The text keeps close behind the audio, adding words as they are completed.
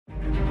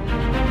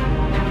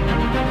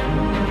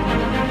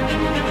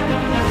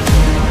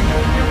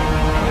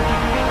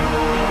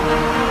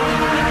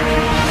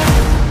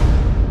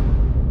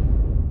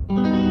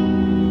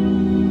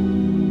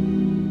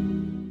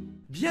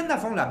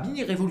avant la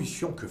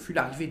mini-révolution que fut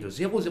l'arrivée de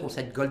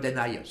 007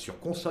 GoldenEye sur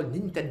console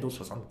Nintendo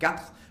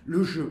 64,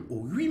 le jeu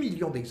aux 8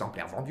 millions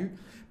d'exemplaires vendus,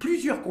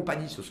 plusieurs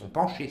compagnies se sont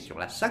penchées sur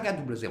la saga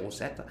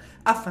 007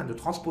 afin de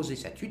transposer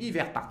cet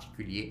univers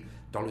particulier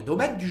dans le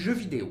domaine du jeu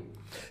vidéo.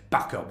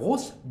 Parker Bros,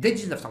 dès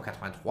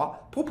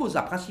 1983,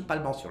 proposa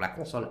principalement sur la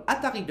console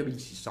Atari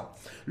 2600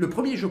 le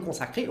premier jeu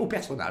consacré aux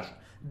personnages.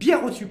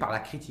 Bien reçu par la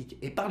critique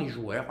et par les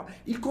joueurs,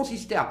 il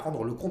consistait à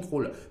prendre le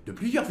contrôle de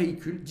plusieurs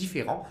véhicules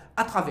différents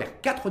à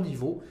travers 4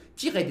 niveaux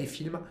tirés des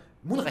films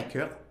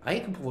Moonraker, Rien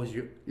que pour vos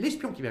yeux,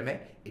 L'espion qui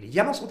m'aimait et Les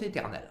diamants sont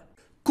éternels.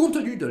 Compte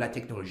tenu de la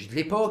technologie de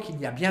l'époque, il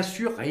n'y a bien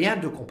sûr rien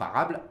de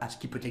comparable à ce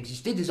qui peut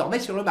exister désormais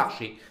sur le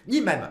marché,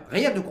 ni même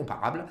rien de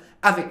comparable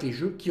avec les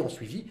jeux qui ont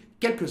suivi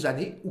quelques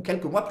années ou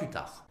quelques mois plus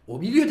tard. Au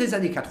milieu des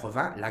années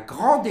 80, la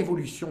grande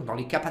évolution dans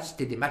les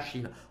capacités des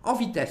machines en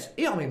vitesse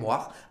et en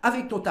mémoire,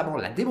 avec notamment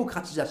la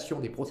démocratisation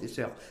des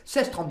processeurs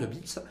 1632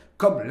 bits,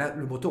 comme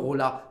le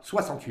Motorola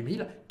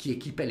 68000 qui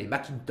équipait les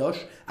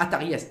Macintosh,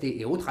 Atari ST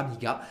et autres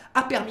Amiga,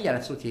 a permis à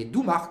la société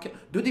Domark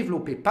de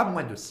développer pas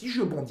moins de 6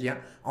 jeux bondiens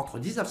entre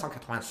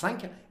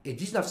 1985 et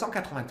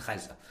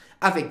 1993,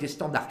 avec des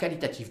standards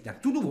qualitatifs d'un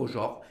tout nouveau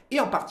genre, et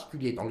en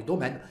particulier dans le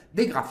domaine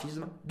des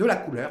graphismes, de la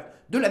couleur,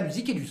 de la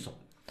musique et du son.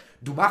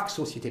 Domark,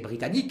 société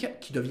britannique,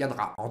 qui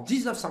deviendra en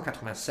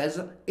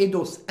 1996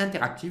 Eidos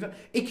Interactive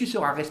et qui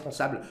sera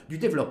responsable du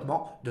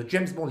développement de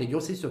James Bond et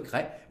ses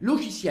secrets,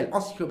 logiciel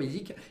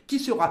encyclopédique qui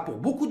sera pour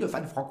beaucoup de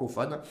fans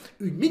francophones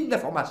une mine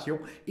d'informations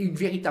et une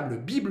véritable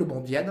bible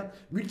mondienne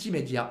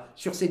multimédia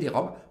sur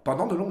CD-ROM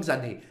pendant de longues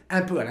années,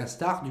 un peu à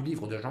l'instar du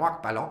livre de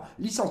Jean-Marc Palan,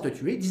 Licence de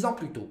tuer 10 ans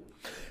plus tôt.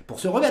 Pour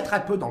se remettre un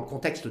peu dans le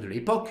contexte de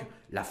l'époque,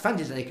 la fin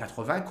des années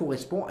 80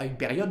 correspond à une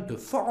période de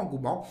fort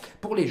engouement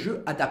pour les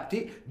jeux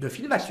adaptés de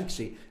films à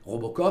succès.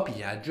 Robocop,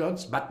 Indiana Jones,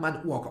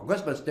 Batman ou encore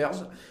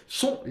Ghostbusters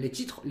sont les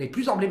titres les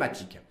plus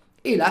emblématiques.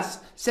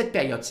 Hélas, cette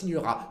période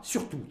signera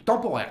surtout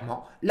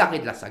temporairement l'arrêt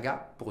de la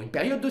saga pour une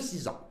période de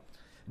 6 ans.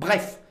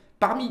 Bref,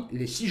 parmi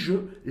les 6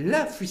 jeux,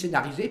 l'un fut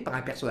scénarisé par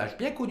un personnage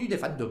bien connu des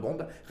fans de Bond,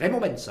 Raymond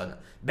Benson.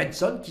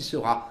 Benson qui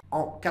sera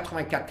en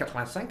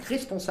 84-85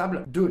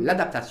 responsable de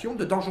l'adaptation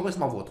de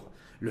Dangereusement Vôtre.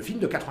 Le film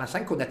de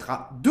 85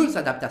 connaîtra 2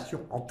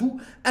 adaptations en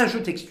tout, un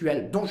jeu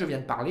textuel dont je viens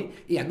de parler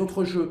et un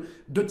autre jeu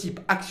de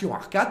type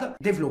action-arcade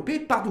développé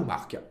par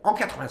Domark. En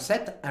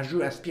 87, un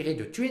jeu inspiré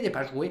de Tuer n'est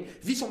pas joué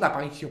vit son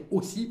apparition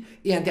aussi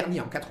et un dernier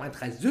en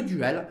 93, The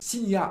Duel,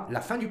 signa la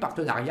fin du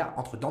partenariat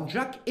entre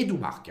Danjak et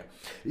Domark.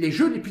 Les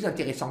jeux les plus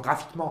intéressants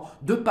graphiquement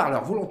de par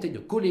leur volonté de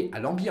coller à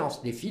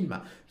l'ambiance des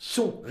films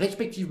sont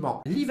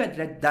respectivement Live and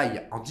Let Die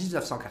en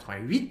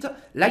 1988,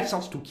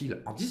 License to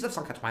Kill en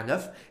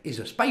 1989 et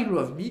The Spy Who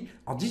Loved Me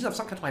en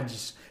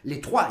 1990.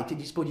 Les 3 étaient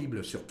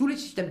disponibles sur tous les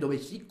systèmes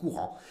domestiques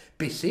courants,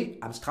 PC,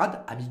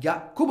 Amstrad,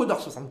 Amiga, Commodore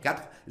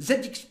 64,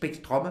 ZX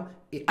Spectrum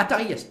et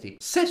Atari ST.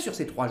 C'est sur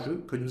ces 3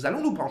 jeux que nous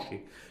allons nous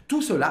pencher.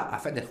 Tout cela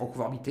afin d'être en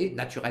conformité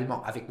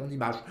naturellement avec mon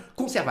image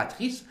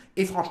conservatrice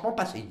et franchement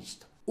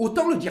passéiste.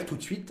 Autant le dire tout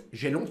de suite,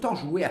 j'ai longtemps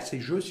joué à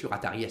ces jeux sur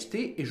Atari ST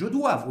et je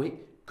dois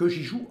avouer que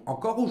j'y joue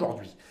encore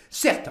aujourd'hui.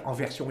 Certes, en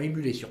version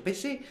émulée sur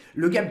PC,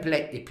 le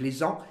gameplay est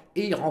plaisant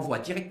et il renvoie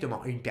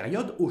directement à une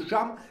période au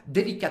charme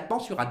délicatement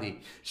suranné.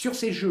 Sur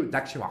ces jeux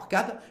d'action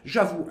arcade,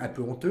 j'avoue un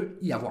peu honteux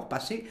y avoir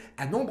passé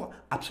un nombre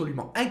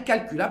absolument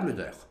incalculable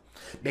d'heures.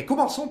 Mais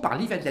commençons par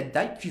Live and Let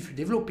Die qui fut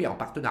développé en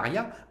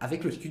partenariat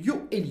avec le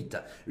studio Elite.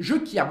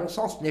 Jeu qui à mon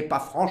sens n'est pas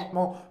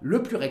franchement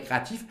le plus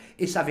récréatif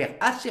et s'avère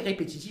assez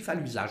répétitif à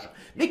l'usage,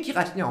 mais qui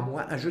reste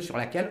néanmoins un jeu sur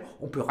lequel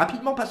on peut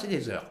rapidement passer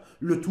des heures.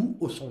 Le tout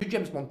au son du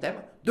James Bond thème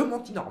de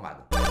Monty Norman.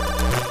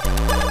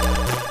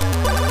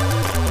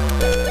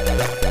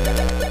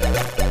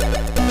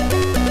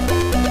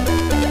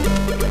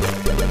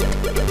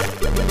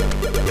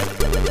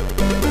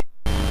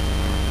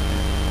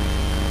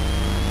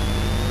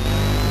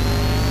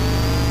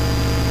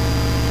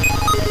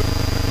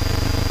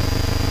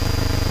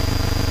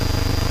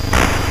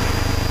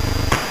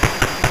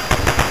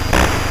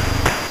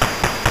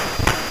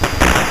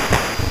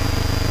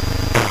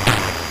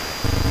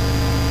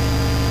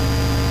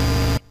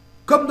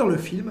 Comme dans le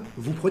film,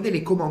 vous prenez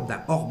les commandes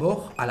d'un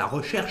hors-bord à la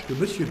recherche de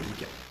Monsieur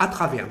Big, à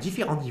travers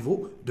différents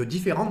niveaux de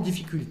différentes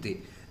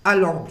difficultés,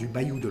 allant du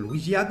bayou de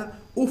Louisiane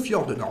au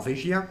fjord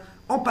norvégien,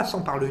 en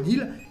passant par le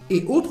Nil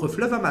et autres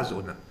fleuves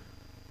Amazones.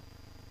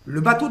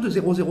 Le bateau de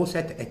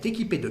 007 est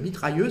équipé de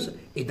mitrailleuses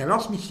et d'un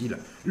lance-missile,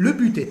 le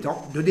but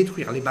étant de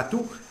détruire les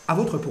bateaux à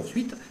votre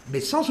poursuite,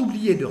 mais sans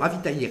oublier de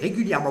ravitailler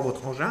régulièrement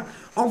votre engin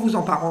en vous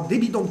emparant des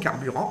bidons de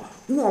carburant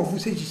ou en vous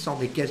saisissant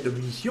des caisses de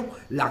munitions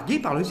larguées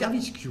par le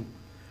service Q.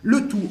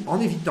 Le tout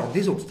en évitant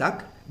des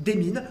obstacles, des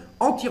mines,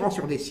 en tirant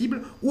sur des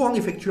cibles ou en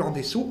effectuant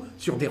des sauts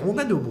sur des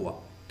rondins de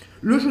bois.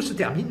 Le jeu se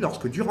termine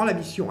lorsque, durant la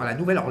mission à la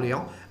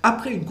Nouvelle-Orléans,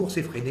 après une course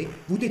effrénée,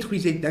 vous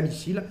détruisez d'un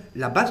missile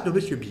la base de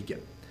Monsieur Big.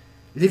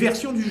 Les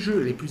versions du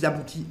jeu les plus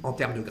abouties en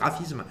termes de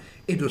graphisme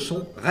et de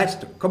son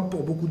restent, comme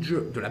pour beaucoup de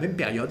jeux de la même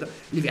période,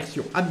 les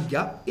versions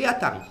Amiga et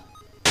Atari.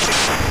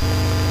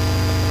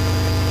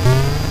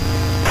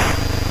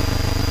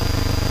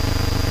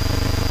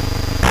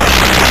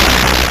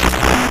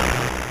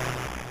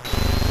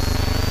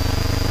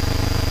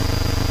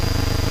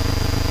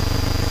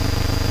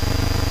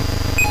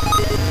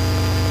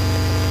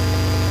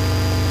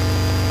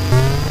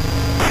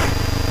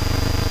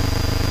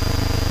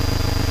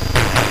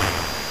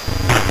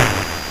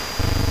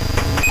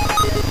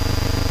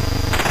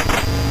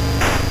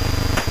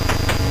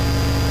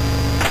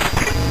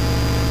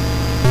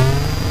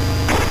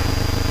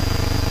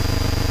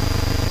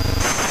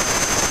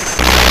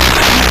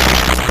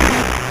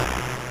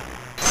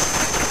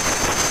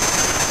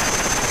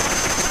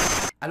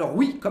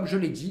 je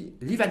l'ai dit,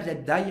 Live and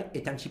Let Die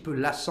est un petit peu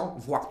lassant,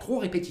 voire trop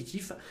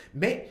répétitif,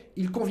 mais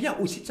il convient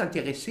aussi de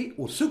s'intéresser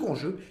au second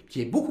jeu,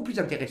 qui est beaucoup plus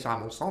intéressant à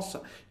mon sens,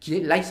 qui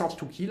est License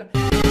to Kill.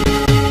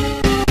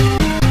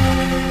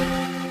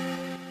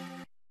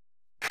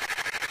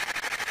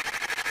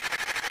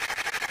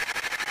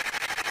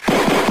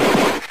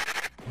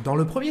 Dans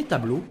le premier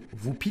tableau,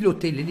 vous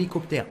pilotez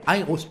l'hélicoptère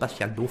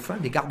aérospatial Dauphin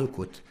des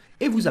gardes-côtes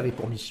et vous avez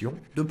pour mission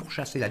de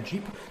pourchasser la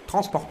Jeep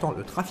transportant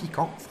le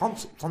trafiquant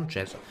Franz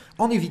Sanchez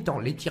en évitant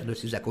les tirs de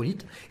ses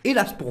acolytes.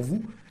 Hélas pour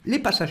vous, les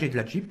passagers de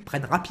la Jeep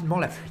prennent rapidement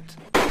la fuite.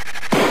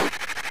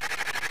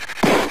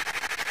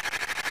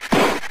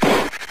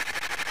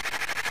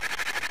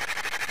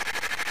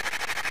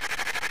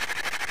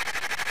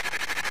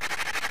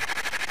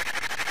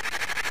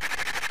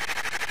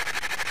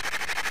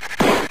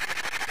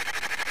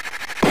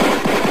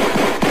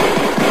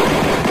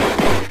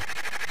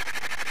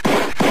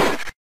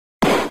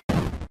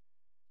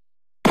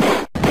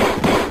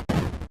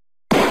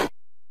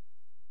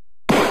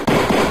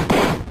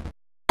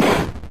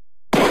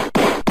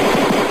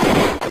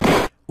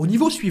 Au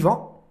niveau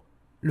suivant,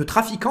 le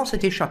trafiquant s'est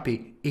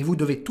échappé et vous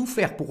devez tout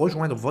faire pour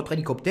rejoindre votre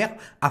hélicoptère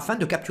afin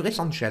de capturer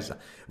Sanchez.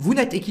 Vous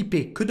n'êtes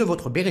équipé que de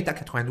votre Beretta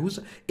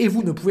 92 et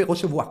vous ne pouvez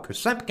recevoir que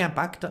 5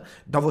 impacts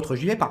dans votre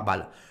gilet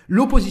pare-balles.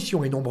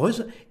 L'opposition est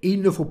nombreuse et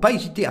il ne faut pas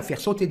hésiter à faire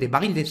sauter des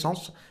barils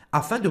d'essence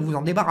afin de vous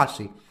en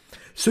débarrasser.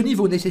 Ce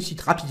niveau nécessite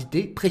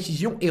rapidité,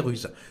 précision et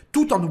ruse,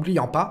 tout en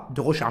n'oubliant pas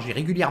de recharger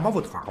régulièrement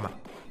votre arme.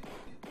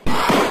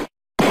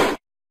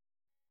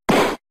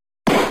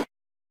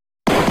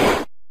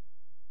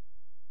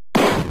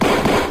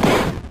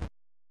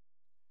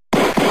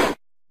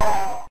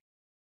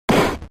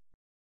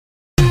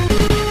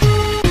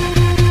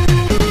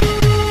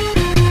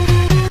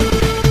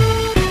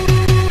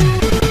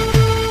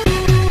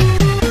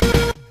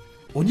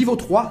 Au niveau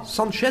 3,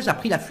 Sanchez a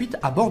pris la fuite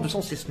à bord de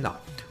son Cessna.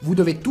 Vous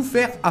devez tout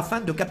faire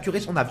afin de capturer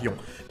son avion.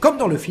 Comme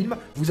dans le film,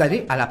 vous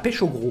allez à la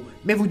pêche au gros,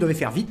 mais vous devez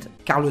faire vite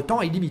car le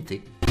temps est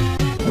limité.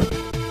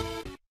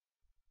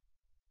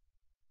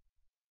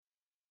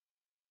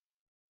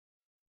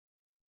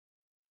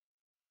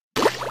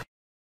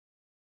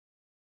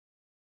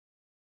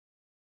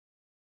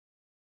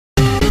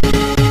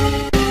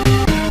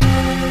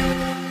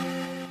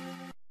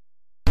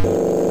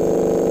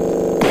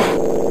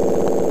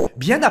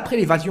 Bien après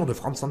l'évasion de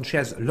Franz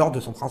Sanchez lors de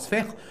son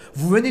transfert,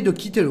 vous venez de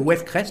quitter le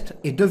Wave Crest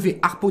et devez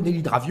harponner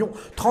l'hydravion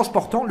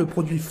transportant le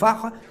produit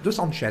phare de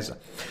Sanchez.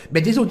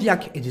 Mais des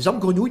Zodiacs et des hommes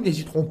grenouilles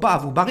n'hésiteront pas à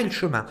vous barrer le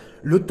chemin.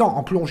 Le temps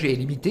en plongée est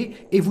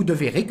limité et vous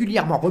devez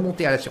régulièrement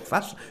remonter à la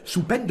surface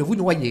sous peine de vous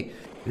noyer.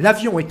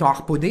 L'avion étant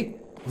harponné,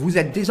 vous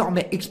êtes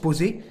désormais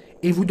exposé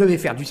et vous devez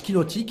faire du ski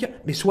nautique,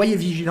 mais soyez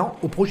vigilants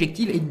aux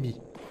projectiles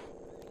ennemis.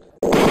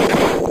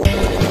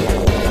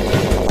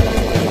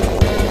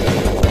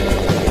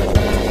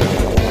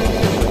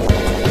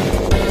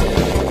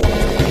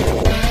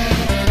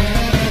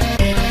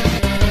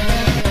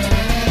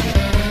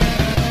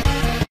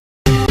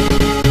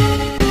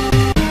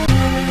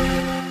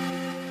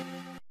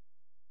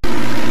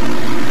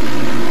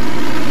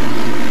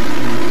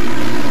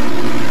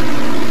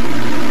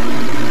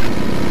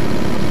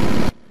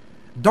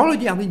 Dans le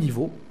dernier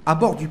niveau, à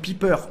bord du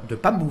Piper de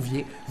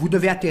Pambouvier, vous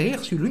devez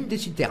atterrir sur l'une des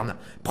citernes,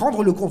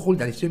 prendre le contrôle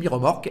d'un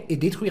semi-remorque et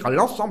détruire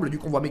l'ensemble du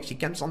convoi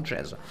mexicain de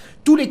Sanchez.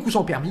 Tous les coups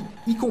sont permis,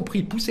 y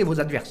compris pousser vos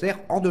adversaires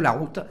hors de la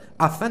route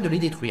afin de les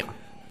détruire.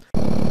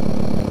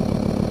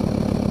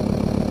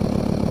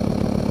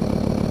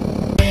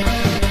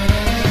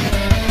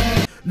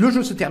 Le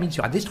jeu se termine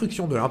sur la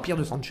destruction de l'Empire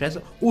de Sanchez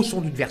au son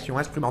d'une version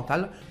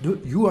instrumentale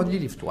de You Only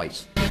Live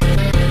Twice.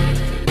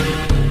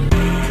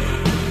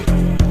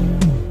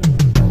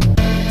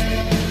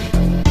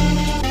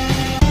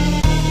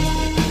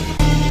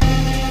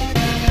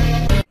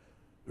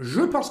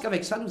 Je pense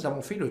qu'avec ça, nous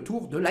avons fait le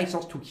tour de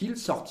License to Kill,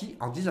 sorti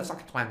en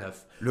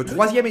 1989. Le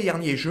troisième et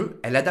dernier jeu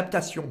est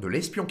l'adaptation de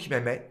L'espion qui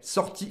m'aimait,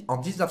 sorti en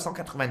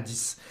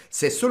 1990.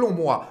 C'est selon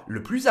moi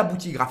le plus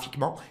abouti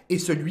graphiquement et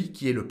celui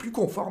qui est le plus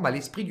conforme à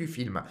l'esprit du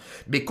film.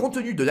 Mais compte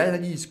tenu de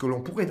l'analyse que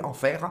l'on pourrait en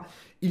faire,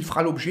 il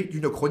fera l'objet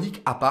d'une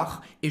chronique à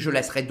part et je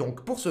laisserai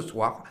donc pour ce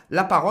soir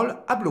la parole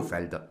à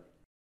Blofeld.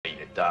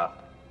 Il est tard,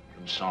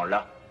 je me sens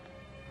là,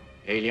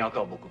 et il y a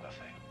encore beaucoup à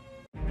faire.